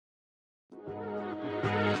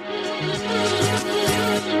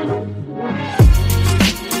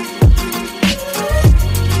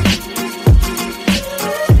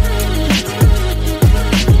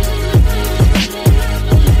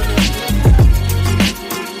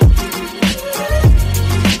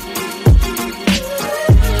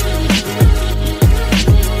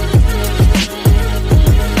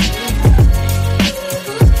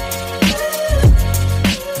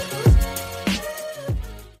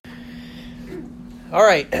All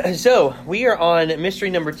right, so we are on mystery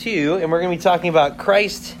number 2, and we're going to be talking about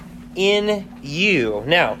Christ in you.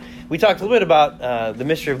 Now, we talked a little bit about the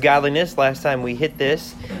mystery of godliness last time we hit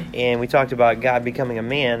this, and we talked about God becoming a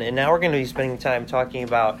man, and now we're going to be spending time talking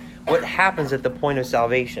about what happens at the point of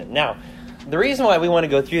salvation. Now, the reason why we want to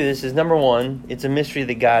go through this is, number one, it's a mystery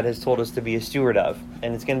that God has told us to be a steward of,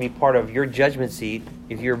 and it's going to be part of your judgment seat.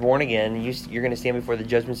 If you're born again, you're going to stand before the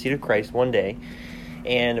judgment seat of Christ one day.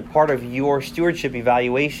 And part of your stewardship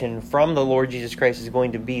evaluation from the Lord Jesus Christ is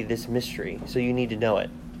going to be this mystery. So you need to know it.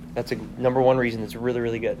 That's a number one reason that's really,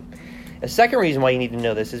 really good. A second reason why you need to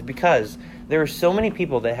know this is because there are so many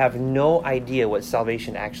people that have no idea what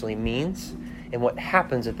salvation actually means and what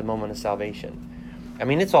happens at the moment of salvation. I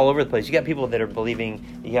mean, it's all over the place. You got people that are believing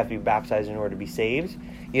that you have to be baptized in order to be saved.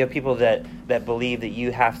 You have people that believe that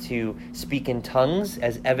you have to speak in tongues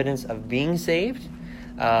as evidence of being saved.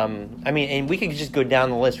 And we could just go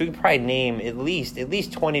down the list. We could probably name at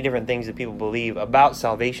least 20 different things that people believe about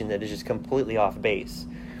salvation that is just completely off base.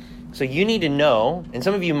 So you need to know, and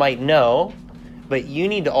some of you might know, but you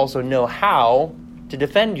need to also know how to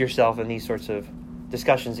defend yourself in these sorts of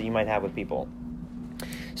discussions that you might have with people.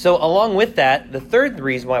 So along with that, the third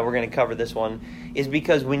reason why we're going to cover this one is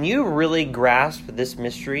because when you really grasp this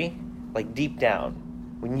mystery, like deep down,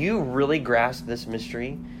 when you really grasp this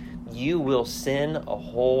mystery, you will sin a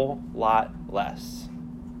whole lot less.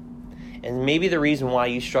 And maybe the reason why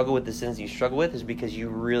you struggle with the sins you struggle with is because you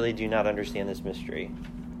really do not understand this mystery.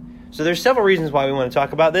 So there's several reasons why we want to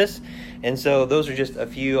talk about this. And so those are just a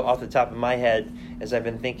few off the top of my head as I've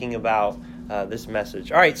been thinking about this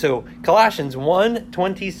message. All right, so Colossians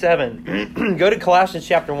 1:27. Go to Colossians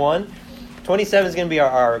chapter 1. 27 is going to be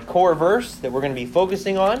our core verse that we're going to be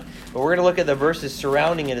focusing on. But we're going to look at the verses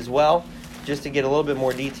surrounding it as well, just to get a little bit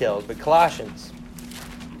more details. But Colossians,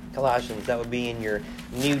 that would be in your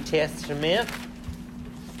New Testament.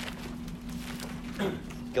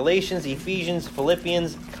 Galatians, Ephesians,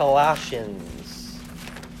 Philippians, Colossians.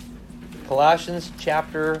 Colossians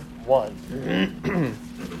chapter 1.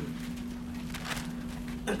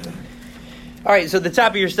 All right, so at the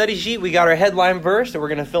top of your study sheet, we got our headline verse that we're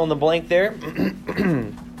going to fill in the blank there.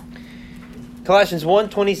 Colossians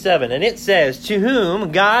 1:27, and it says, "To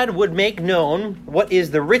whom God would make known what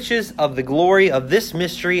is the riches of the glory of this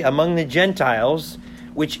mystery among the Gentiles,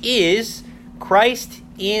 which is Christ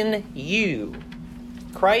in you."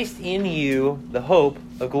 Christ in you, the hope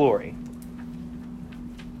of glory.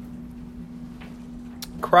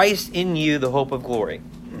 Christ in you, the hope of glory.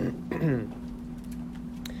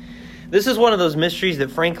 This is one of those mysteries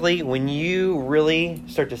that, frankly, when you really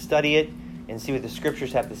start to study it and see what the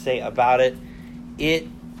scriptures have to say about it, it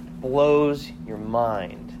blows your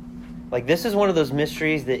mind. Like, this is one of those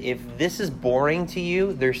mysteries that if this is boring to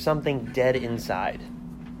you, there's something dead inside.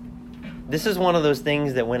 This is one of those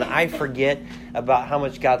things that when I forget about how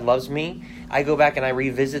much God loves me, I go back and I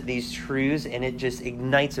revisit these truths and it just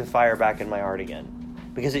ignites a fire back in my heart again.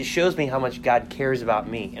 Because it shows me how much God cares about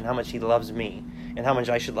me and how much He loves me and how much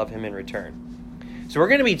I should love Him in return. So we're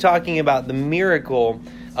going to be talking about the miracle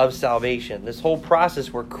of salvation, this whole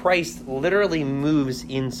process where Christ literally moves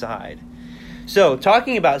inside. So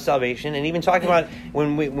talking about salvation and even talking about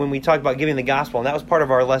when we talked about giving the gospel, and that was part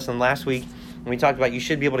of our lesson last week, when we talked about you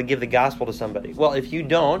should be able to give the gospel to somebody. Well, if you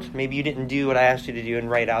don't, maybe you didn't do what I asked you to do and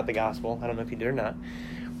write out the gospel. I don't know if you did or not.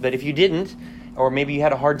 But if you didn't, or maybe you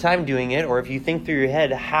had a hard time doing it, or if you think through your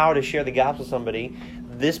head how to share the gospel with somebody,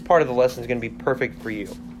 this part of the lesson is going to be perfect for you.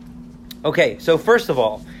 Okay, so first of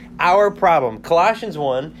all, our problem. Colossians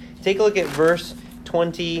 1, take a look at verse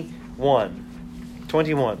 21.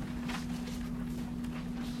 21.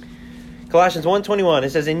 Colossians 1:21,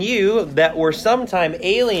 it says, "And you that were sometime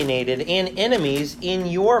alienated and enemies in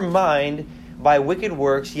your mind by wicked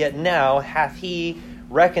works, yet now hath He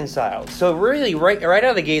reconciled." So really, right out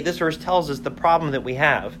of the gate, this verse tells us the problem that we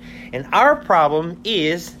have. And our problem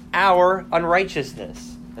is our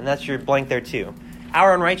unrighteousness. And that's your blank there too.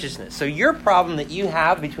 Our unrighteousness. So your problem that you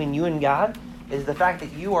have between you and God is the fact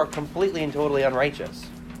that you are completely and totally unrighteous.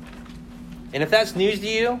 And if that's news to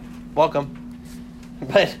you, welcome.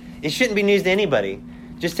 But it shouldn't be news to anybody.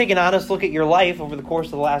 Just take an honest look at your life over the course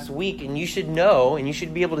of the last week, and you should know, and you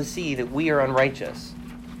should be able to see that we are unrighteous.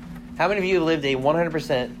 How many of you lived a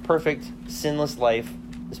 100% perfect, sinless life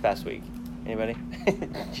this past week? Anybody?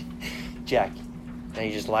 Jack. Now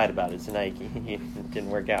you just lied about it, so now it didn't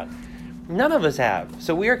work out. None of us have.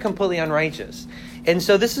 So we are completely unrighteous. And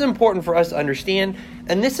so this is important for us to understand.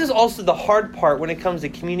 And this is also the hard part when it comes to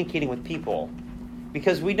communicating with people.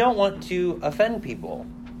 Because we don't want to offend people.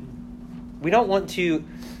 We don't want to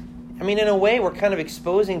I mean, in a way, we're kind of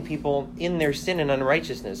exposing people in their sin and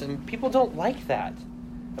unrighteousness. And people don't like that.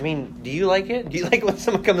 I mean, do you like it? Do you like when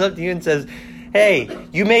someone comes up to you and says, hey,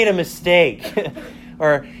 you made a mistake?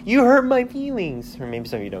 Or, you hurt my feelings? Or maybe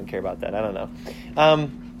some of you don't care about that. I don't know.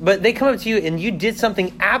 But they come up to you and you did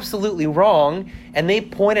something absolutely wrong, and they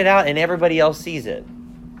point it out and everybody else sees it.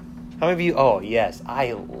 How many of you, oh, yes,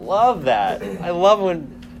 I love that. I love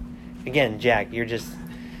when, again, Jack, you're just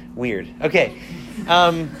weird. Okay.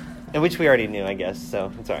 And which we already knew, I guess,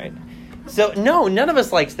 so it's all right. So, no, none of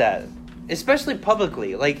us likes that, especially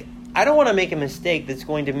publicly. Like, I don't want to make a mistake that's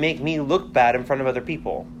going to make me look bad in front of other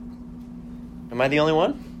people. Am I the only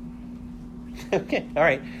one? Okay, all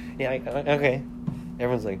right. Yeah, okay.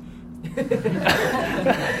 Everyone's like,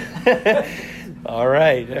 all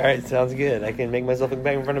right, sounds good. I can make myself look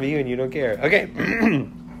bad in front of you and you don't care. Okay.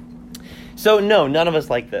 So, no, none of us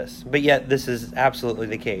like this, but yet this is absolutely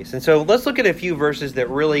the case. And so let's look at a few verses that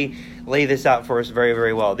really lay this out for us very,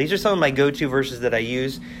 very well. These are some of my go-to verses that I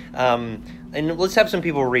use, and let's have some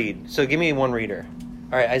people read. So give me one reader.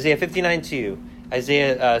 All right, Isaiah 59:2,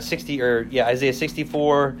 Isaiah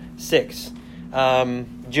 64:6,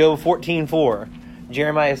 Job 14:4,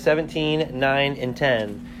 Jeremiah 17:9 and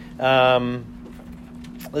 10.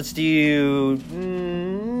 Let's do...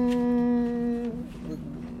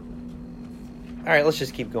 All right, let's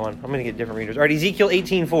just keep going. I'm going to get different readers. All right, Ezekiel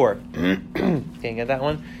 18:4. Okay, get that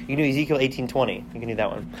one? You can do Ezekiel 18:20. You can do that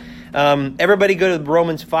one. Everybody go to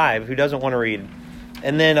Romans 5, who doesn't want to read.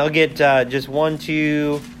 And then I'll get just 1,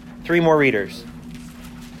 2, 3 more readers.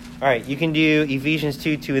 All right, you can do Ephesians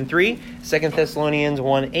 2 and 3, 2 Thessalonians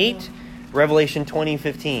 1:8, Revelation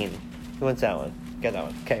 20:15. Who wants that one? Get that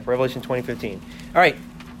one. Okay, Revelation 20:15. All right,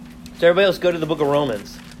 so everybody else go to the book of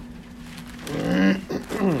Romans.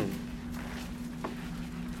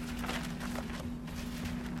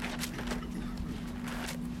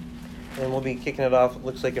 And we'll be kicking it off, it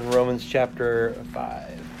looks like in Romans chapter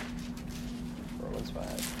 5. Romans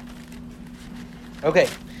 5. Okay,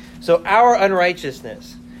 so our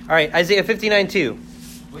unrighteousness. All right, Isaiah 59:2.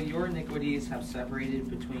 But your iniquities have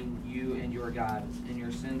separated between you and your God, and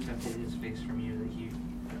your sins have hid his face from you, that he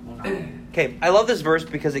will not. Okay, I love this verse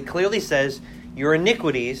because it clearly says your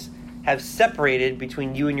iniquities have separated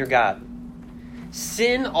between you and your God.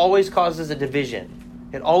 Sin always causes a division.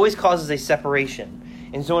 It always causes a separation.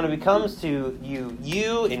 And so when it comes to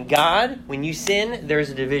you and God, when you sin, there's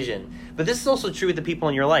a division. But this is also true with the people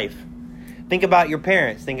in your life. Think about your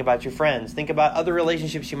parents. Think about your friends. Think about other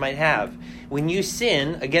relationships you might have. When you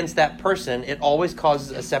sin against that person, it always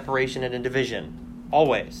causes a separation and a division.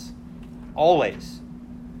 Always. Always.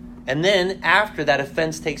 And then after that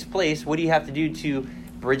offense takes place, what do you have to do to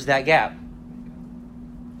bridge that gap?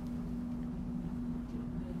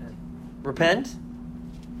 Repent?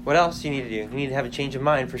 What else do you need to do? You need to have a change of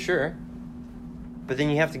mind for sure. But then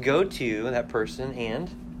you have to go to that person and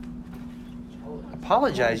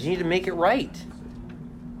apologize. You need to make it right.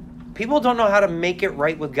 People don't know how to make it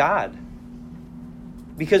right with God.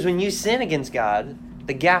 Because when you sin against God,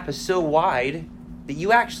 the gap is so wide that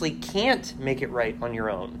you actually can't make it right on your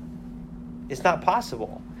own. It's not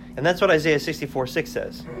possible. And that's what Isaiah 64:6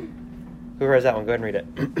 says. Whoever has that one, go ahead and read it.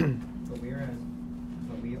 But we are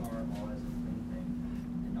all as a clean thing,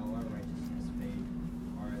 and all our righteousness fade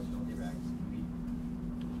are as filthy rags, and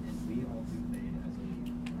we all do fade as a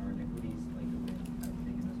leaf. Our iniquities, like the wind, have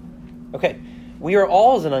taken us away. Okay, we are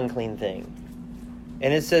all as an unclean thing.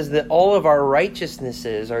 And it says that all of our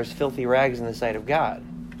righteousnesses are as filthy rags in the sight of God.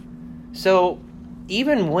 So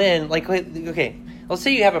even when, okay, let's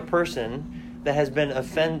say you have a person that has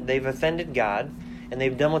been they've offended God, and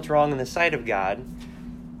they've done what's wrong in the sight of God.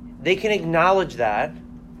 They can acknowledge that,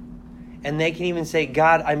 and they can even say,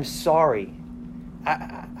 God, I'm sorry.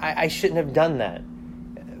 I shouldn't have done that.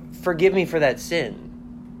 Forgive me for that sin.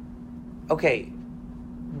 Okay,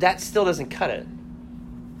 that still doesn't cut it.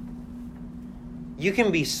 You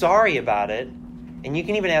can be sorry about it, and you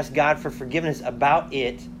can even ask God for forgiveness about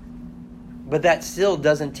it, but that still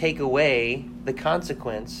doesn't take away the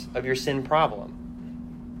consequence of your sin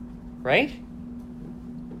problem. Right?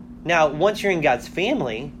 Now, once you're in God's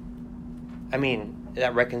family, I mean,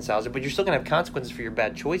 that reconciles it, but you're still going to have consequences for your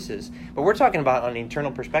bad choices. But we're talking about on an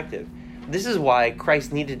eternal perspective. This is why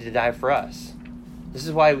Christ needed to die for us. This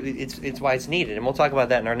is why it's why it's needed, and we'll talk about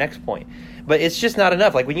that in our next point. But it's just not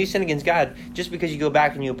enough. Like when you sin against God, just because you go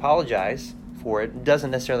back and you apologize for it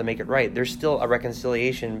doesn't necessarily make it right. There's still a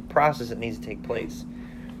reconciliation process that needs to take place.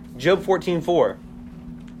 Job 14:4.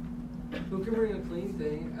 Who can bring a clean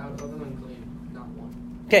thing out of an unclean? Not one.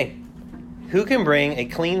 Okay. Who can bring a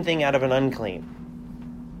clean thing out of an unclean?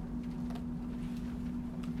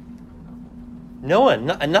 No one.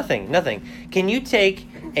 Nothing. Can you take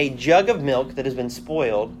a jug of milk that has been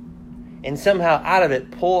spoiled and somehow out of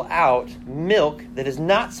it pull out milk that is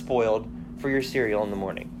not spoiled for your cereal in the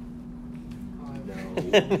morning?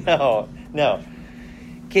 No.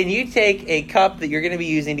 Can you take a cup that you're going to be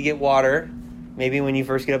using to get water, maybe when you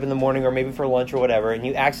first get up in the morning or maybe for lunch or whatever, and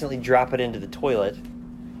you accidentally drop it into the toilet,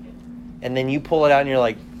 and then you pull it out and you're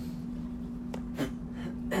like,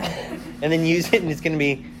 and then use it and it's going to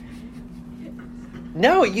be...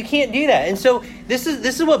 No, you can't do that. And so this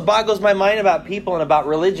is what boggles my mind about people and about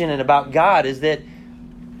religion and about God, is that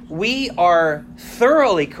we are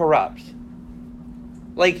thoroughly corrupt.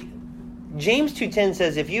 Like, James 2:10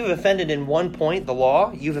 says, if you've offended in one point the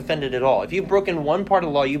law, you've offended it all. If you've broken one part of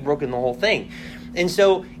the law, you've broken the whole thing. And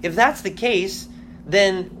so if that's the case,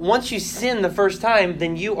 then once you sin the first time,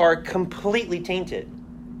 then you are completely tainted.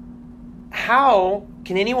 How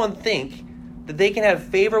can anyone think that they can have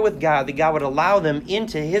favor with God, that God would allow them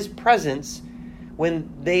into his presence when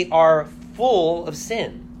they are full of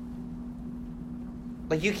sin?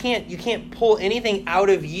 Like, you can't pull anything out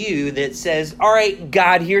of you that says, all right,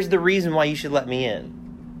 God, here's the reason why you should let me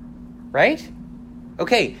in. Right?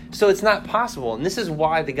 Okay, so it's not possible. And this is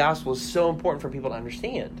why the gospel is so important for people to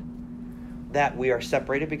understand. That we are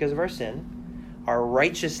separated because of our sin. Our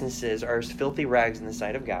righteousnesses are as filthy rags in the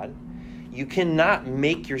sight of God. You cannot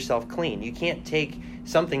make yourself clean. You can't take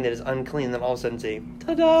something that is unclean and then all of a sudden say,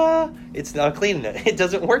 ta-da, it's not clean. It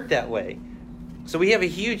doesn't work that way. So we have a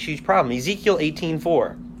huge, huge problem. Ezekiel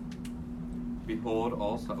 18:4. Behold,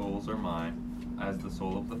 all souls are mine. As the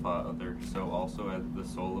soul of the Father, so also as the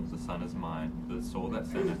soul of the Son is mine. The soul that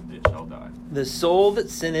sinneth, it shall die. The soul that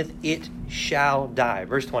sinneth, it shall die.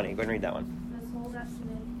 Verse 20. Go ahead and read that one. The soul that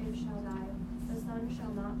sinneth, it shall die. The Son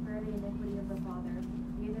shall not bear the iniquity of the Father,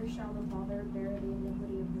 neither shall the Father bear the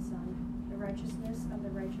iniquity of the Son. The righteousness of the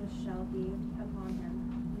righteous shall be upon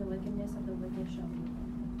him. The wickedness of the wicked shall be upon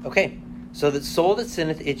him. Okay, so the soul that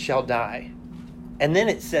sinneth, it shall die. And then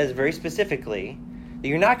it says very specifically that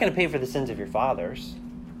you're not going to pay for the sins of your fathers.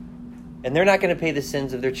 And they're not going to pay the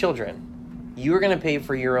sins of their children. You are going to pay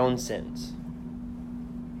for your own sins.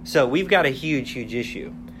 So we've got a huge, huge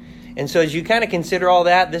issue. And so as you kind of consider all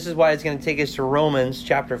that, this is why it's going to take us to Romans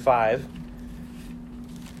chapter 5.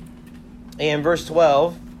 And verse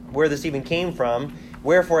 12, where this even came from.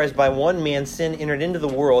 Wherefore, as by one man sin entered into the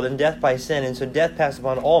world, and death by sin, and so death passed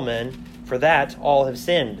upon all men, for that all have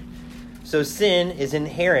sinned. So sin is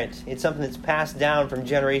inherent. It's something that's passed down from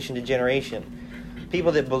generation to generation.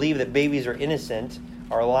 People that believe that babies are innocent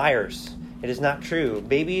are liars. It is not true.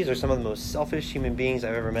 Babies are some of the most selfish human beings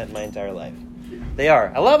I've ever met in my entire life. They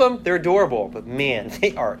are. I love them. They're adorable. But man,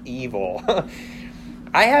 they are evil.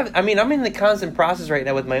 I'm in the constant process right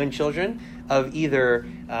now with my own children of either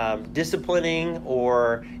disciplining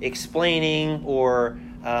or explaining or,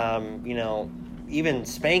 even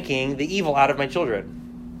spanking the evil out of my children.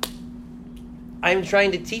 I'm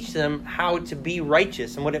trying to teach them how to be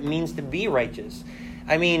righteous and what it means to be righteous.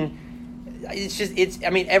 Every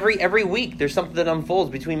week there's something that unfolds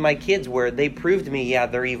between my kids where they prove to me, yeah,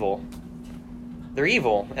 they're evil. They're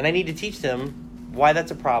evil. And I need to teach them why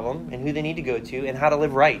that's a problem and who they need to go to and how to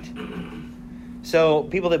live right. So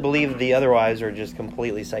people that believe the otherwise are just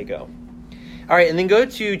completely psycho. All right, and then go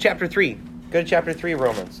to chapter 3. Go to chapter 3 of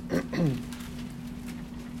Romans.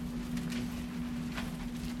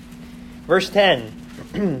 Verse 10.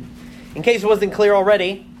 In case it wasn't clear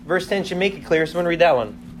already, verse 10 should make it clear. Someone read that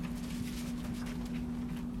one.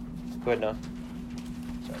 Go ahead, Noah.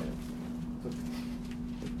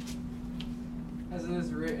 As it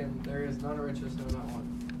is written, there is none righteous, no, not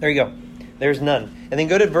one. There you go. There's none. And then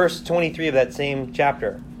go to verse 23 of that same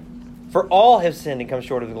chapter. For all have sinned and come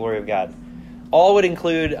short of the glory of God. All would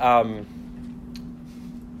include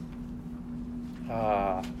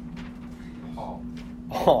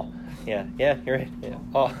Paul. Yeah, you're right. Yeah.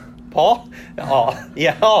 Oh, Paul? Oh,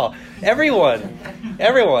 yeah. Oh, everyone.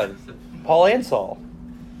 Paul and Saul.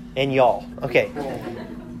 And y'all. Okay.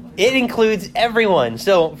 It includes everyone.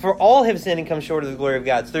 So, for all have sinned and come short of the glory of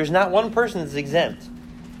God. So, there's not one person that's exempt.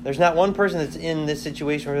 There's not one person that's in this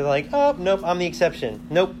situation where they're like, oh, nope, I'm the exception.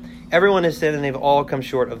 Nope. Everyone has sinned and they've all come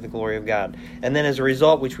short of the glory of God. And then as a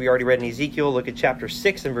result, which we already read in Ezekiel, look at chapter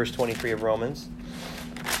 6 and verse 23 of Romans.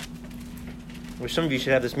 Which some of you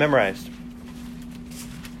should have this memorized.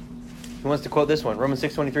 Who wants to quote this one? Romans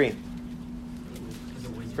 6:23.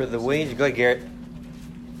 For the wage, go ahead, Garrett.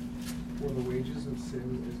 For the wages of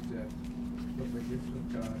sin is death, but the gift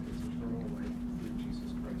of God is eternal life through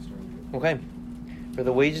Jesus Christ our Lord. Okay. For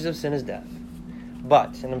the wages of sin is death.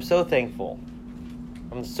 But, and I'm so thankful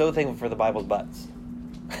for the Bible's buts.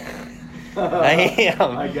 I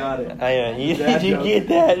am. I got it. I am. Did Dad you joke. get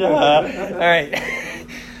that? All right.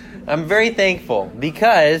 I'm very thankful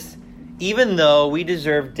because even though we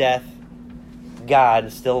deserve death,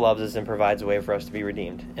 God still loves us and provides a way for us to be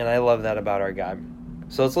redeemed. And I love that about our God.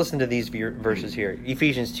 So let's listen to these verses here.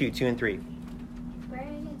 Ephesians 2 and 3.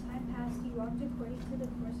 Wherein in time past you walked according to the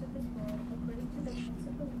course of this world, according to the prince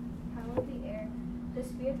of the power of the air, the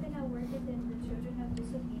spirit that now worketh in the children of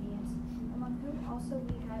disobedience, among whom also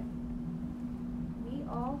we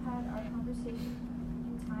all had our conversation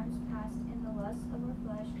in times past in the lusts of our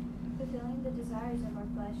flesh, fulfilling the desires of our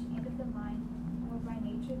flesh and of the mind, and were by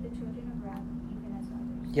nature the children of wrath, even as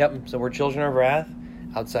others. Yep, so we're children of wrath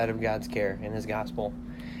outside of God's care and his gospel.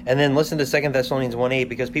 And then listen to 2 Thessalonians 1:8,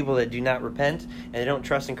 because people that do not repent and they don't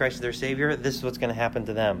trust in Christ as their Savior, this is what's going to happen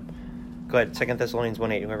to them. Go ahead, 2 Thessalonians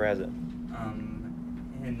 1:8, whoever has it.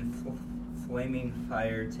 In flaming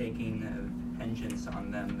fire, taking vengeance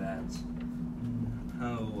on them that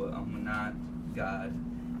not God,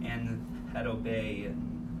 and that obey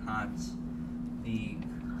not the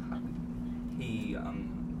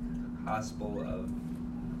gospel of,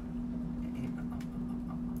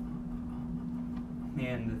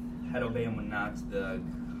 and that obey not the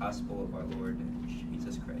gospel of our Lord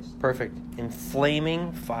Jesus Christ. Perfect. In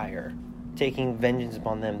flaming fire, taking vengeance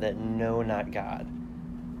upon them that know not God.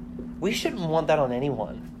 We shouldn't want that on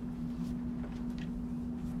anyone.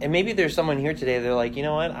 And maybe there's someone here today, they're like, you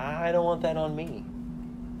know what, I don't want that on me.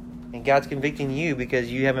 And God's convicting you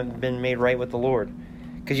because you haven't been made right with the Lord.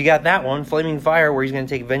 Because you got that one, flaming fire, where he's going to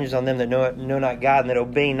take vengeance on them that know not God and that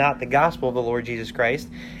obey not the gospel of the Lord Jesus Christ.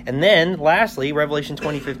 And then, lastly, Revelation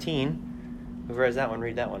 20:15. Whoever has that one,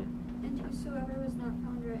 read that one. And whosoever was not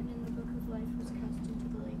found written in the book of life was cast into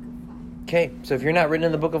the lake of fire. Okay, so if you're not written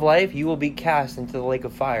in the book of life, you will be cast into the lake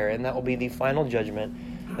of fire. And that will be the final judgment,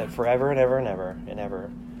 that forever and ever and ever and ever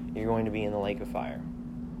you're going to be in the lake of fire.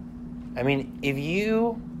 I mean, if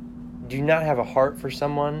you do not have a heart for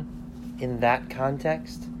someone in that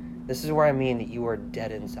context, this is where I mean that you are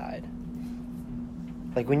dead inside.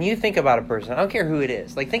 Like when you think about a person, I don't care who it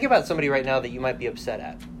is. Like think about somebody right now that you might be upset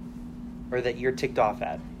at or that you're ticked off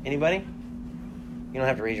at. Anybody? You don't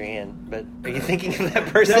have to raise your hand, but are you thinking of that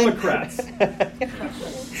person? Democrats.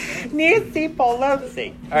 Nancy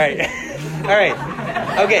Pelosi. All right.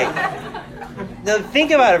 Okay. Now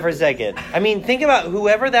think about it for a second. I mean, think about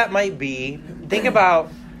whoever that might be. Think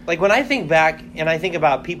about, like when I think back and I think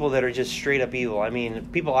about people that are just straight up evil, I mean,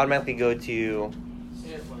 people automatically go to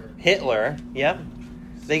Hitler. Yep.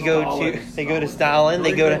 They go to Stalin.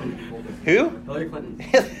 They go to who? Hillary Clinton.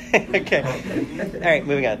 Okay. All right,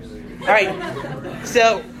 moving on. All right.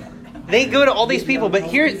 So they go to all these people, but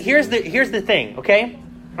here's the thing, okay?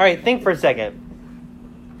 All right, think for a second.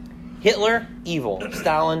 Hitler, evil.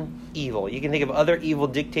 Stalin, evil. You can think of other evil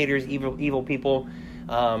dictators, evil people.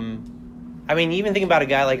 I mean, even think about a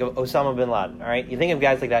guy like Osama bin Laden, all right? You think of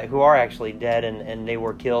guys like that who are actually dead and they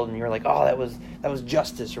were killed, and you're like, oh, that was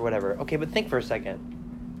justice or whatever. Okay, but think for a second.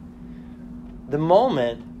 The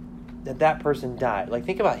moment that person died, like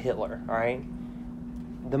think about Hitler, all right?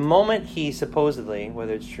 The moment he supposedly,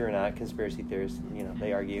 whether it's true or not, conspiracy theorists,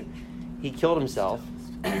 they argue, he killed himself.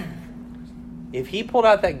 If he pulled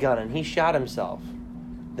out that gun and he shot himself,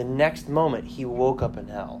 the next moment he woke up in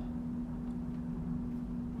hell.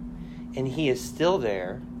 And he is still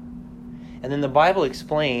there. And then the Bible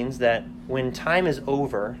explains that when time is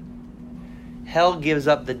over, hell gives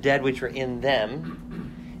up the dead which were in them,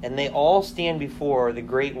 and they all stand before the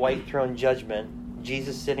great white throne judgment,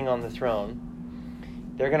 Jesus sitting on the throne.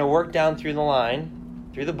 They're going to work down through the line,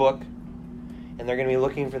 through the book, and they're going to be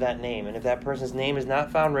looking for that name. And if that person's name is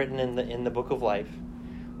not found written in the book of life,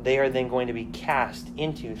 they are then going to be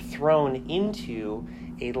thrown into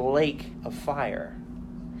a lake of fire.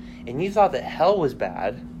 And you thought that hell was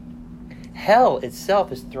bad. Hell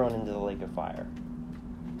itself is thrown into the lake of fire.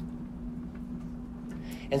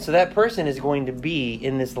 And so that person is going to be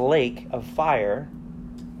in this lake of fire,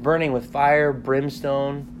 burning with fire,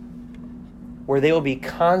 brimstone, where they will be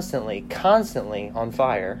constantly on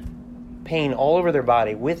fire, pain all over their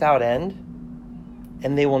body without end,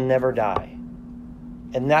 and they will never die.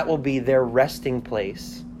 And that will be their resting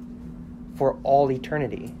place for all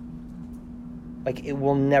eternity. Like it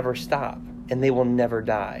will never stop, and they will never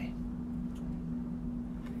die.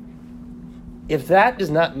 If that does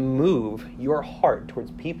not move your heart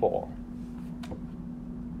towards people,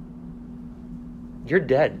 you're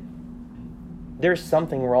dead. There's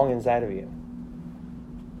something wrong inside of you.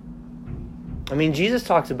 I mean, Jesus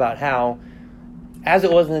talks about how, as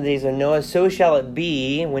it was in the days of Noah, so shall it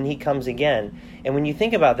be when he comes again. And when you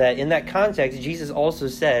think about that, in that context, Jesus also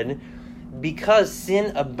said, because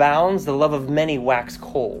sin abounds, the love of many wax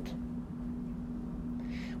cold.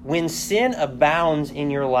 When sin abounds in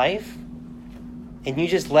your life, and you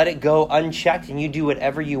just let it go unchecked and you do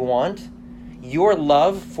whatever you want, your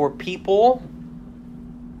love for people,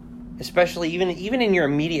 especially even in your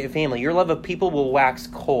immediate family, your love of people will wax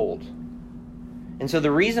cold. And so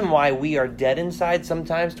the reason why we are dead inside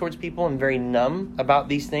sometimes towards people and very numb about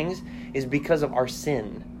these things is because of our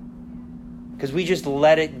sin. Because we just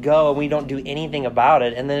let it go and we don't do anything about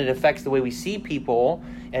it, and then it affects the way we see people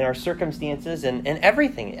and our circumstances and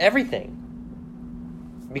everything.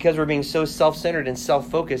 Because we're being so self-centered and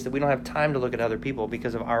self-focused that we don't have time to look at other people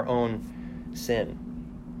because of our own sin.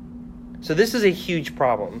 So this is a huge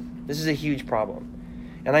problem.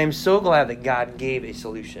 And I am so glad that God gave a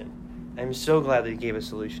solution. I'm so glad that he gave a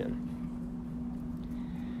solution.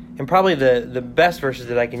 And probably the best verses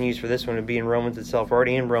that I can use for this one would be in Romans itself. We're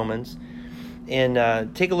already in Romans.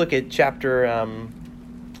 And take a look at chapter,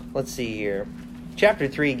 let's see here. Chapter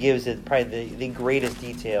 3 gives it probably the greatest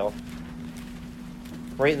detail.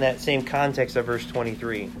 Right in that same context of verse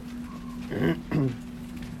 23.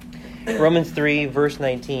 Romans 3, verse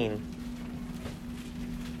 19.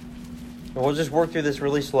 And we'll just work through this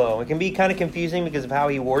really slow. It can be kind of confusing because of how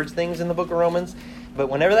he words things in the book of Romans. But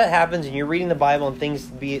whenever that happens and you're reading the Bible and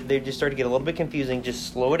they just start to get a little bit confusing,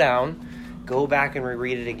 just slow down. Go back and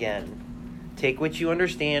reread it again. Take what you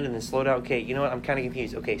understand and then slow down. Okay, you know what? I'm kind of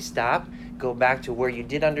confused. Okay, stop. Go back to where you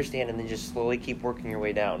did understand and then just slowly keep working your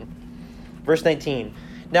way down. Verse 19.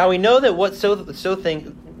 Now we know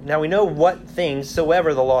what things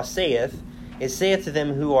soever the law saith, it saith to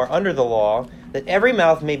them who are under the law, that every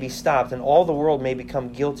mouth may be stopped and all the world may become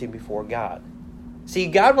guilty before God. See,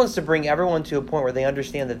 God wants to bring everyone to a point where they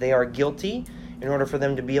understand that they are guilty in order for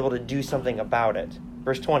them to be able to do something about it.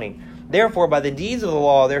 Verse 20. Therefore, by the deeds of the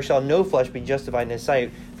law there shall no flesh be justified in his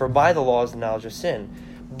sight, for by the law is the knowledge of sin.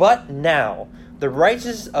 But now the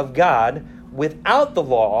righteousness of God without the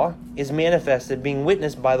law is manifested, being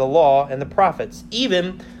witnessed by the law and the prophets,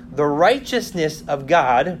 even the righteousness of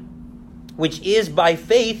God, which is by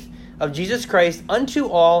faith of Jesus Christ unto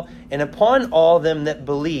all and upon all them that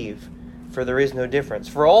believe. For there is no difference.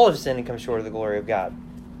 For all have sinned and come short of the glory of God,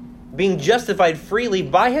 being justified freely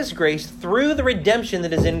by his grace through the redemption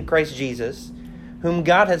that is in Christ Jesus, whom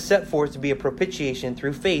God hath set forth to be a propitiation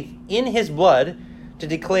through faith in his blood, to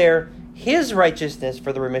declare his righteousness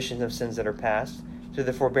for the remission of sins that are past, through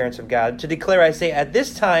the forbearance of God, to declare, I say, at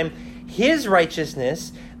this time, his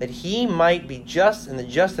righteousness, that he might be just and the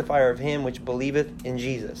justifier of him which believeth in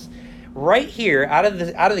Jesus. Right here, out of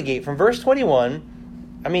the gate, from verse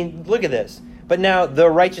 21, I mean, look at this. But now the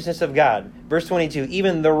righteousness of God. Verse 22,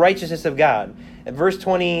 even the righteousness of God. At verse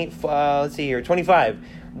 25,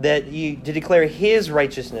 that to declare his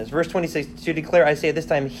righteousness. Verse 26, to declare, I say at this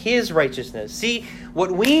time, his righteousness. See,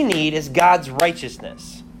 what we need is God's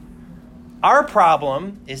righteousness. Our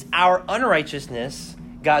problem is our unrighteousness.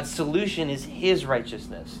 God's solution is his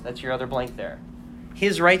righteousness. That's your other blank there.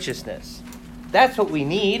 His righteousness. That's what we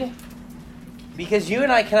need. Because you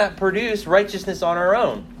and I cannot produce righteousness on our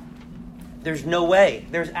own. There's no way.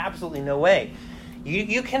 There's absolutely no way.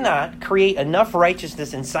 You cannot create enough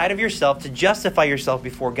righteousness inside of yourself to justify yourself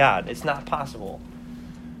before God. It's not possible.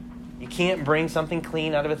 You can't bring something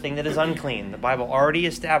clean out of a thing that is unclean. The Bible already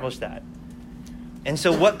established that. And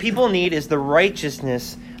so what people need is the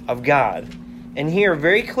righteousness of God. And here,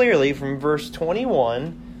 very clearly, from verse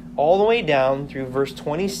 21 all the way down through verse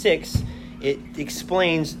 26, it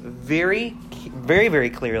explains very, very,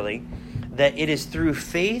 very clearly that it is through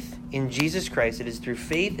faith in Jesus Christ. It is through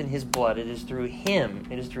faith in his blood. It is through him.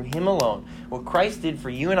 It is through him alone. What Christ did for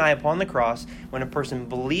you and I upon the cross, when a person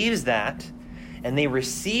believes that and they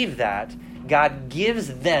receive that, God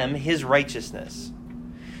gives them his righteousness.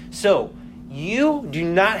 So, you do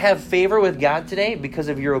not have favor with God today because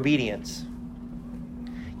of your obedience.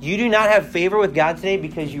 You do not have favor with God today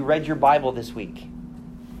because you read your Bible this week.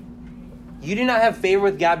 You do not have favor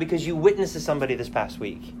with God because you witnessed to somebody this past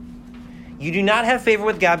week. You do not have favor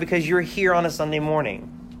with God because you're here on a Sunday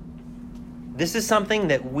morning. This is something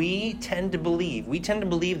that we tend to believe. We tend to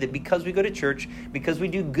believe that because we go to church, because we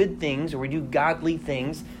do good things or we do godly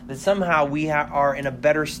things, that somehow we are in a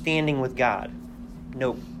better standing with God.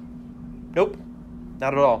 Nope. Nope.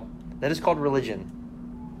 Not at all. That is called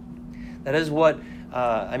religion. That is what,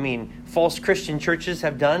 false Christian churches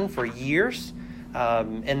have done for years.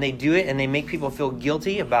 And they do it and they make people feel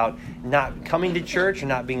guilty about not coming to church or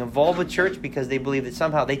not being involved with church because they believe that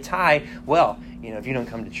somehow they tie, if you don't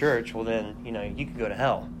come to church, well then, you could go to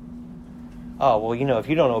hell. Oh, well, if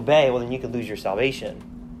you don't obey, well then you could lose your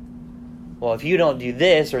salvation. Well, if you don't do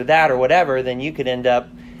this or that or whatever, then you could end up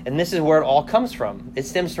And this is where it all comes from. It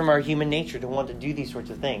stems from our human nature to want to do these sorts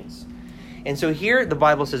of things. And so here the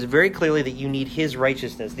Bible says very clearly that you need his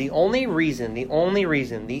righteousness. The only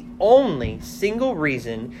single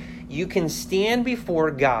reason you can stand before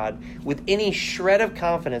God with any shred of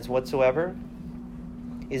confidence whatsoever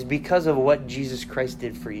is because of what Jesus Christ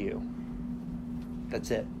did for you. That's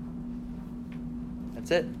it. That's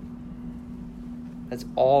it. That's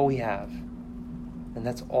all we have. And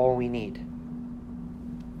that's all we need.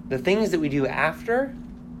 The things that we do after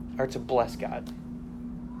are to bless God.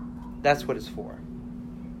 That's what it's for.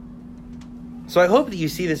 So I hope that you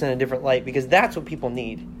see this in a different light, because that's what people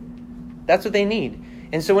need. That's what they need.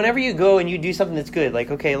 And so whenever you go and you do something that's good,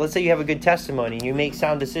 like, okay, let's say you have a good testimony and you make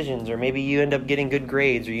sound decisions, or maybe you end up getting good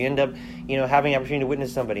grades, or you end up, having an opportunity to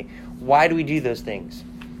witness somebody. Why do we do those things?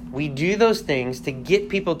 We do those things to get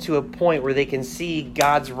people to a point where they can see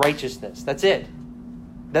God's righteousness. That's it.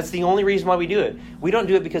 That's the only reason why we do it. We don't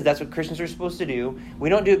do it because that's what Christians are supposed to do. We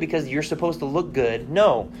don't do it because you're supposed to look good.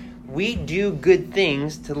 No. We do good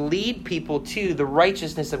things to lead people to the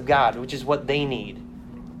righteousness of God, which is what they need.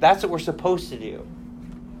 That's what we're supposed to do.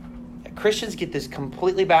 Christians get this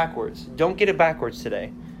completely backwards. Don't get it backwards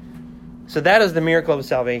today. So that is the miracle of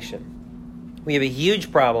salvation. We have a huge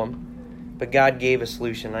problem, but God gave a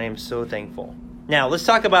solution. I am so thankful. Now, let's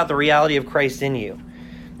talk about the reality of Christ in you,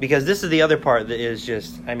 because this is the other part that is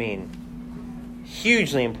just,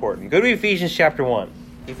 hugely important. Go to Ephesians chapter 1.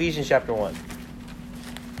 Ephesians chapter 1.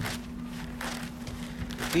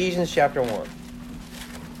 Ephesians chapter 1.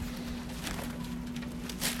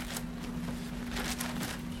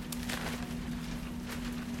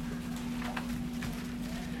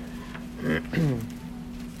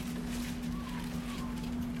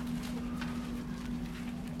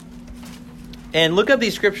 And look up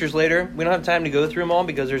these scriptures later. We don't have time to go through them all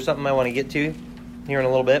because there's something I want to get to here in a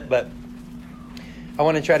little bit. But I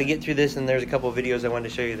want to try to get through this, and there's a couple of videos I wanted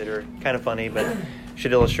to show you that are kind of funny, but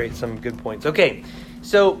should illustrate some good points. Okay,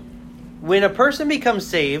 so when a person becomes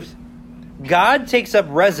saved, God takes up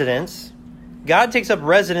residence. God takes up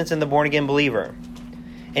residence in the born-again believer.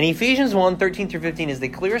 And Ephesians 1, 13 through 15 is the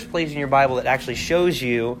clearest place in your Bible that actually shows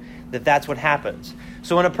you that that's what happens.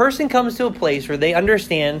 So when a person comes to a place where they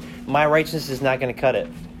understand my righteousness is not going to cut it,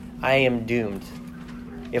 I am doomed.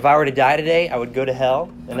 If I were to die today, I would go to hell,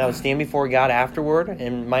 and I would stand before God afterward,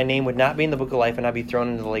 and my name would not be in the book of life, and I'd be thrown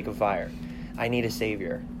into the lake of fire. I need a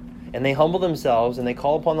Savior. And they humble themselves, and they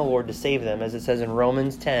call upon the Lord to save them, as it says in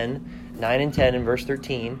Romans 10, 9 and 10, and verse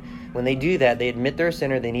 13. When they do that, they admit they're a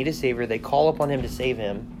sinner, they need a Savior, they call upon Him to save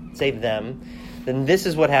them. Then this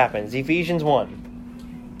is what happens. Ephesians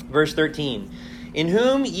 1, verse 13. In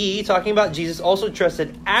whom ye, talking about Jesus, also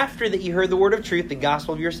trusted after that ye heard the word of truth, the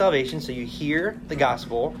gospel of your salvation. So you hear the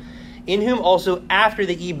gospel. In whom also after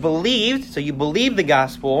that ye believed, so you believed the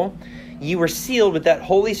gospel, ye were sealed with that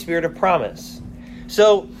Holy Spirit of promise.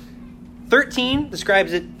 So 13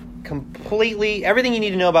 describes it completely, everything you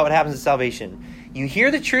need to know about what happens in salvation. You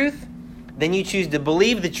hear the truth, then you choose to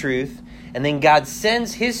believe the truth, and then God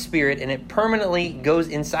sends His Spirit, and it permanently goes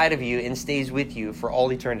inside of you and stays with you for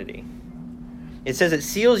all eternity. It says it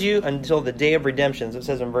seals you until the day of redemption. So it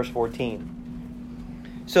says in verse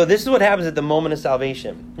 14. So this is what happens at the moment of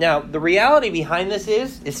salvation. Now, the reality behind this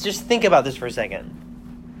is just think about this for a second.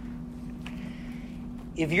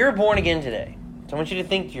 If you're born again today, so I want you to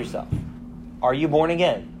think to yourself, are you born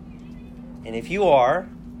again? And if you are,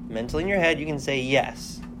 mentally in your head, you can say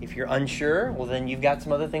yes. If you're unsure, well, then you've got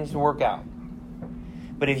some other things to work out.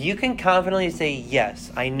 But if you can confidently say,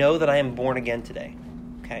 yes, I know that I am born again today,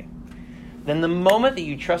 okay, then the moment that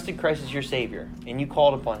you trusted Christ as your Savior and you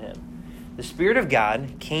called upon Him, the Spirit of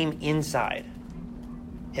God came inside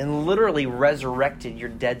and literally resurrected your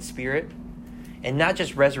dead spirit, and not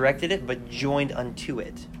just resurrected it, but joined unto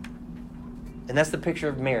it. And that's the picture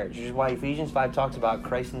of marriage, which is why Ephesians 5 talks about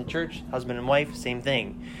Christ and the church, husband and wife, same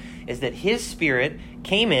thing. Is that His Spirit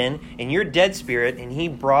came in your dead spirit, and He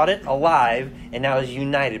brought it alive, and now is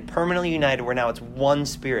united, permanently united, where now it's one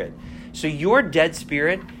spirit. So your dead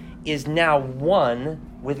spirit is now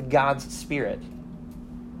one with God's Spirit.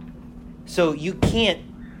 So you can't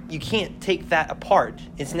take that apart.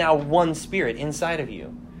 It's now one spirit inside of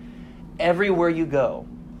you. Everywhere you go,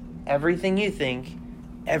 everything you think,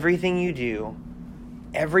 everything you do,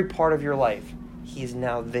 every part of your life, He's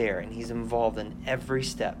now there, and He's involved in every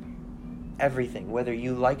step. Everything. Whether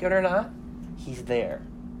you like it or not, He's there.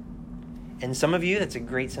 And some of you, that's a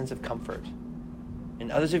great sense of comfort.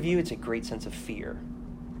 And others of you, it's a great sense of fear.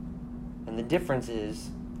 And the difference is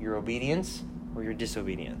your obedience or your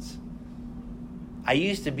disobedience. I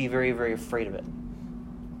used to be very, very afraid of it.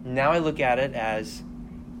 Now I look at it as,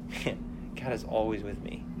 God is always with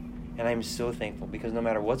me. And I'm so thankful because no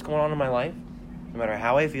matter what's going on in my life, no matter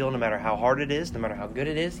how I feel, no matter how hard it is, no matter how good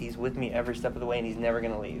it is, he's with me every step of the way and he's never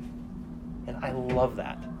going to leave. And I love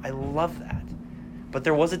that. I love that. But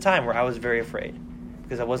there was a time where I was very afraid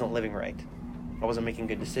because I wasn't living right. I wasn't making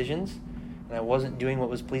good decisions and I wasn't doing what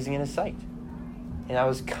was pleasing in his sight. And I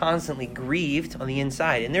was constantly grieved on the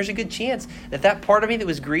inside. And there's a good chance that that part of me that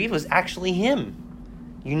was grieved was actually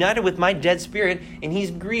him, united with my dead spirit, and he's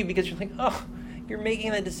grieved because you're like, oh, you're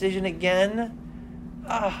making that decision again?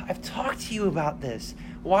 I've talked to you about this.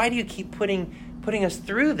 Why do you keep putting us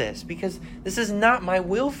through this? Because this is not my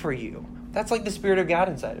will for you. That's like the Spirit of God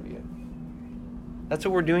inside of you. That's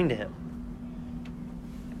what we're doing to him.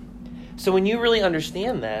 So when you really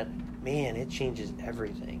understand that, man, it changes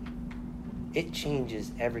everything. It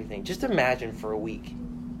changes everything. Just imagine for a week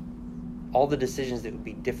all the decisions that would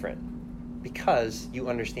be different because you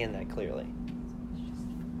understand that clearly.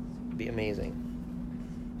 It'd be amazing.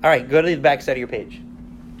 All right, go to the back side of your page.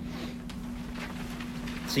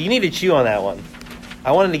 So you need to chew on that one.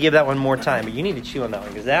 I wanted to give that one more time, but you need to chew on that one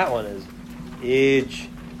because that one is huge.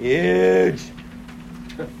 Huge.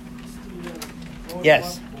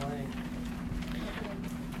 Yes.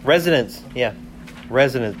 Residence. Yeah.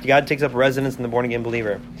 Residence. God takes up residence in the born-again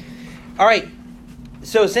believer. All right.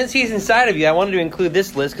 So since he's inside of you, I wanted to include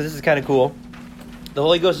this list because this is kind of cool. The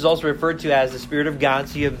Holy Ghost is also referred to as the Spirit of God.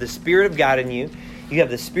 So you have the Spirit of God in you. You have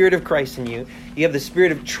the Spirit of Christ in you. You have the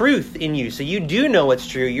Spirit of truth in you. So you do know what's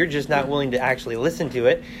true. You're just not willing to actually listen to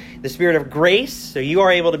it. The Spirit of grace. So you are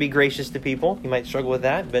able to be gracious to people. You might struggle with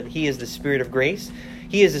that, but he is the Spirit of grace.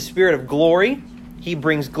 He is the Spirit of glory. He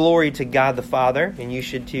brings glory to God the Father, and you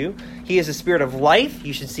should too. He is the Spirit of life.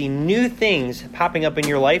 You should see new things popping up in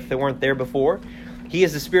your life that weren't there before. He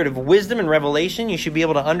is the Spirit of wisdom and revelation. You should be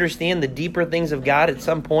able to understand the deeper things of God at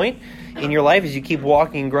some point in your life as you keep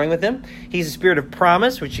walking and growing with him. He's the Spirit of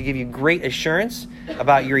promise, which should give you great assurance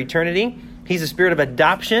about your eternity. He's the Spirit of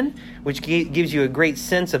adoption, which gives you a great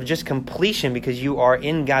sense of just completion because you are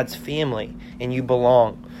in God's family and you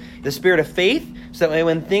belong. The Spirit of faith, so that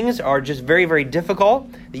when things are just very, very difficult,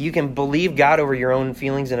 that you can believe God over your own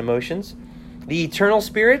feelings and emotions. The eternal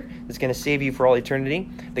Spirit that's going to save you for all eternity.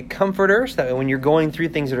 The Comforter, so that when you're going through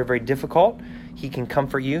things that are very difficult, he can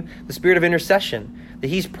comfort you. The Spirit of intercession, that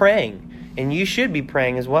he's praying, and you should be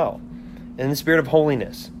praying as well. And the Spirit of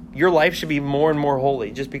holiness. Your life should be more and more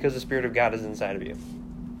holy just because the Spirit of God is inside of you.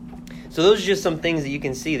 So those are just some things that you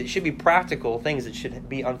can see that should be practical things that should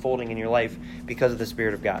be unfolding in your life because of the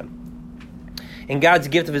Spirit of God. And God's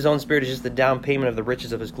gift of his own Spirit is just the down payment of the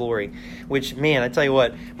riches of his glory, which, man, I tell you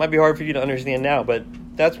what, might be hard for you to understand now, but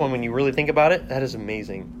that's when you really think about it, that is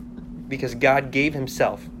amazing. Because God gave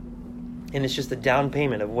himself, and it's just the down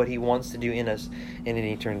payment of what he wants to do in us in an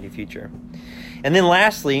eternity future. And then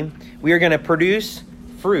lastly, we are going to produce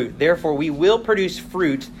fruit. Therefore, we will produce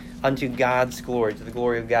fruit unto God's glory, to the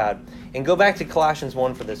glory of God. And go back to Colossians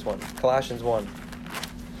 1 for this one. Colossians 1.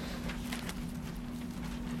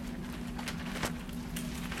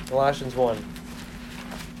 Colossians 1.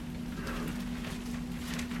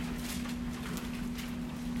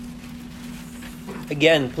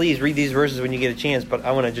 Again, please read these verses when you get a chance, but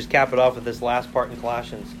I want to just cap it off with this last part in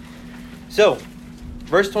Colossians. So,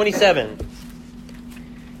 verse 27.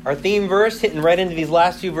 Our theme verse, hitting right into these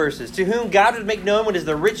last two verses. To whom God would make known what is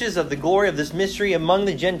the riches of the glory of this mystery among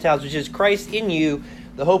the Gentiles, which is Christ in you,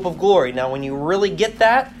 the hope of glory. Now, when you really get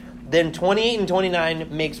that, then 28 and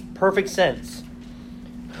 29 makes perfect sense.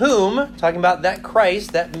 Whom, talking about that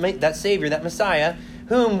Christ, that Savior, that Messiah,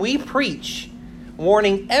 whom we preach,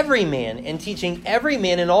 warning every man and teaching every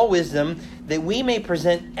man in all wisdom, that we may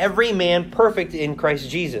present every man perfect in Christ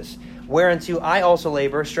Jesus. Whereunto I also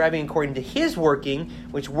labor, striving according to his working,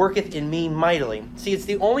 which worketh in me mightily. See, it's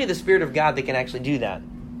only the Spirit of God that can actually do that.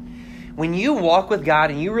 When you walk with God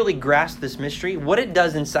and you really grasp this mystery, what it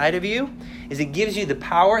does inside of you is it gives you the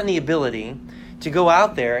power and the ability to go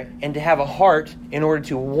out there and to have a heart in order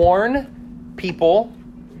to warn people,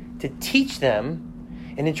 to teach them,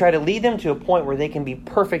 and to try to lead them to a point where they can be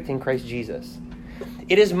perfect in Christ Jesus.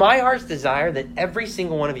 It is my heart's desire that every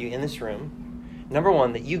single one of you in this room, number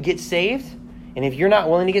one, that you get saved, and if you're not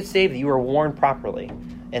willing to get saved, that you are warned properly,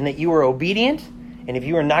 and that you are obedient, and if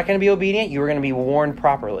you are not going to be obedient, you are going to be warned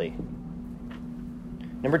properly.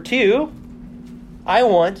 Number two, I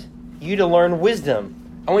want you to learn wisdom.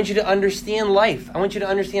 I want you to understand life. I want you to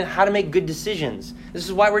understand how to make good decisions. This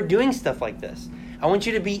is why we're doing stuff like this. I want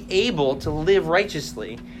you to be able to live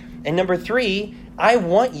righteously. And number three, I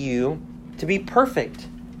want you to be perfect.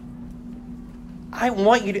 I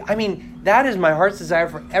want you to, That is my heart's desire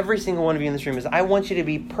for every single one of you in this room, is I want you to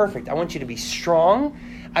be perfect. I want you to be strong.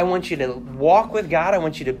 I want you to walk with God. I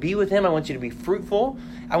want you to be with him. I want you to be fruitful.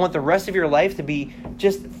 I want the rest of your life to be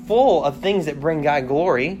just full of things that bring God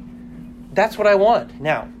glory. That's what I want.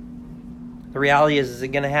 Now, the reality is it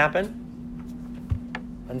going to happen?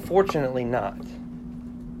 Unfortunately not.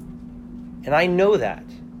 And I know that.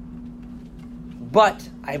 But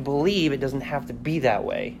I believe it doesn't have to be that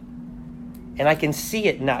way. And I can see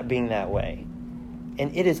it not being that way.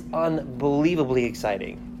 And it is unbelievably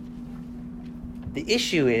exciting. The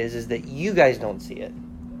issue is that you guys don't see it.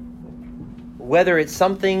 Whether it's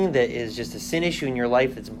something that is just a sin issue in your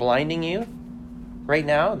life that's blinding you right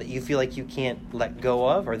now, that you feel like you can't let go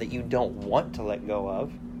of, or that you don't want to let go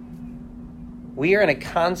of. We are in a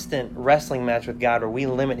constant wrestling match with God where we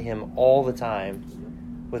limit him all the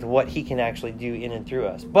time with what he can actually do in and through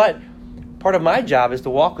us. But part of my job is to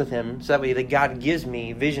walk with him so that way that God gives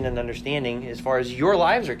me vision and understanding as far as your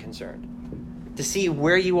lives are concerned, to see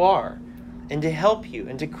where you are and to help you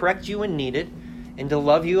and to correct you when needed and to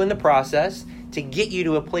love you in the process, to get you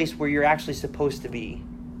to a place where you're actually supposed to be.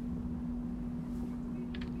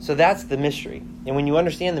 So that's the mystery. And when you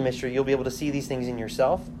understand the mystery, you'll be able to see these things in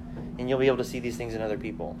yourself, and you'll be able to see these things in other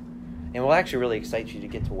people. And it will actually really excite you to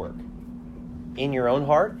get to work in your own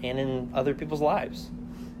heart and in other people's lives,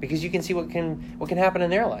 because you can see what can happen in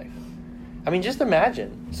their life. I mean, just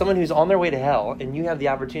imagine someone who's on their way to hell, and you have the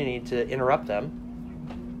opportunity to interrupt them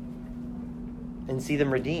and see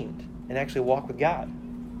them redeemed and actually walk with God.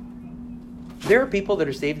 There are people that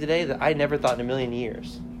are saved today that I never thought in a million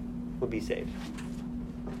years would be saved.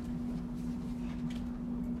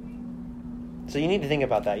 So you need to think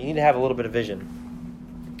about that. You need to have a little bit of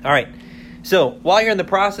vision. All right. So while you're in the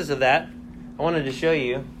process of that, I wanted to show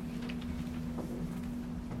you.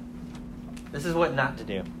 This is what not to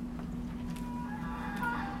do. I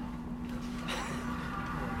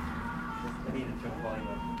need to turn the volume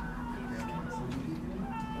up.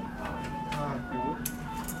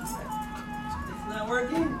 It's not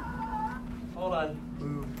working. Hold on.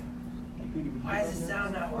 Why is the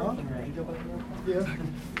sound not working right? Yeah.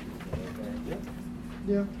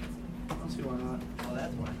 Yeah. I'll see why not. Oh,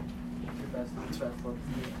 that's why.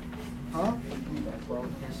 Huh?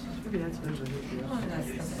 Maybe that's there's a hit.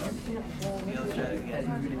 Let's try it again.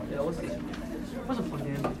 Yeah, what's this? Wasn't plugged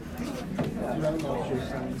in. Dude, I love Jay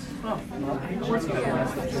Signs. Oh, what's the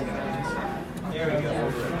last of Jay Signs? There we go.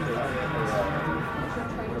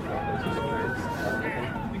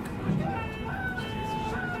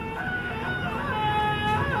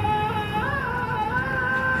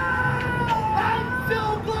 I'm so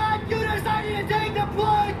glad you decided to take the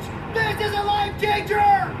plunge! This is a life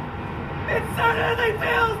changer! It suddenly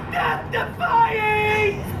feels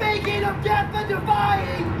death-defying! Speaking of death and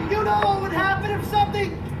defying, you know what would happen if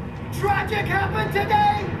something tragic happened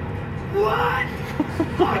today? What?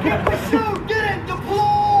 I get the chute didn't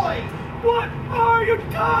deploy! What are you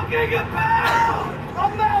talking about? A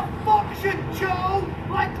malfunction, Joe!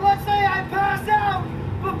 Like, let's say I pass out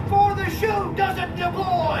before the chute doesn't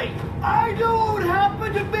deploy! I knew what would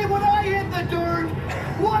happen to me when I hit the dirt!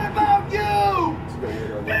 What about you?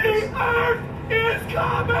 The earth is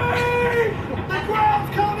coming! The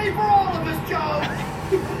ground's coming for all of us, Joe!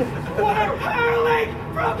 We're hurling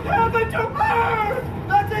from heaven to earth!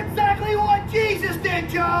 That's exactly what Jesus did,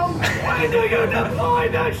 Joe! When do you deploy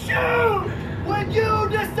the chute? When you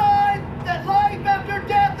decide that life after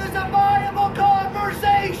death is a viable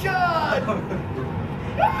conversation!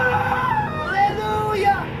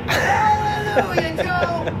 Hallelujah! Hallelujah,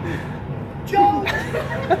 Joe! Joe?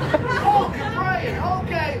 Oh, you're praying.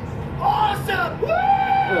 Okay. Awesome!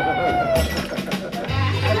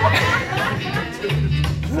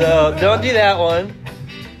 So don't do that one.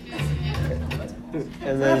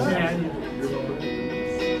 And then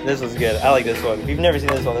this one's good. I like this one. If you've never seen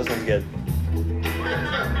this one, this one's good.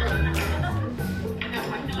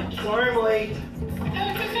 Sorry I'm late. No,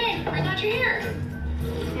 it's okay. I thought you were here.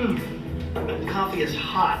 The coffee is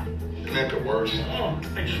hot. Make it worse. Oh,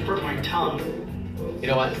 I just burnt my tongue. You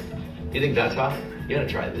know what? You think that's hot? You gotta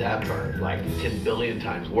try that burn, like 10 billion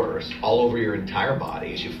times worse, all over your entire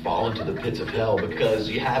body as you fall into the pits of hell because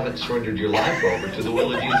you haven't surrendered your life over to the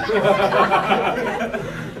will of Jesus Christ.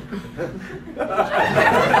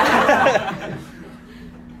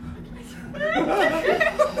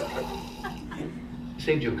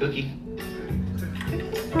 Saved you a cookie.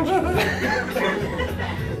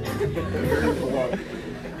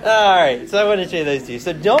 All right, so I want to show you those two.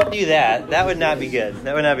 So don't do that. That would not be good.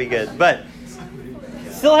 That would not be good. But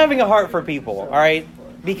still having a heart for people, all right?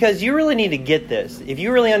 Because you really need to get this. If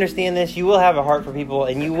you really understand this, you will have a heart for people,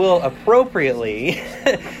 and you will appropriately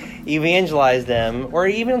evangelize them, or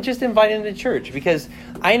even just invite them to church. Because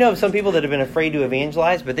I know of some people that have been afraid to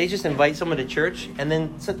evangelize, but they just invite someone to church and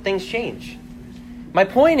then things change. My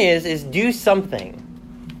point is do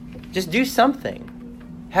something. Just do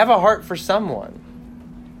something. Have a heart for someone.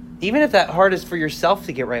 Even if that heart is for yourself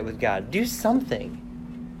to get right with God, do something.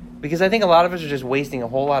 Because I think a lot of us are just wasting a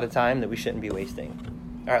whole lot of time that we shouldn't be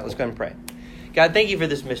wasting. All right, let's go ahead and pray. God, thank you for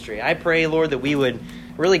this mystery. I pray, Lord, that we would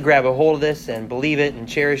really grab a hold of this and believe it and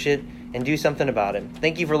cherish it and do something about it.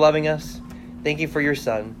 Thank you for loving us. Thank you for your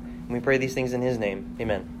Son. And we pray these things in his name.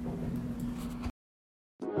 Amen.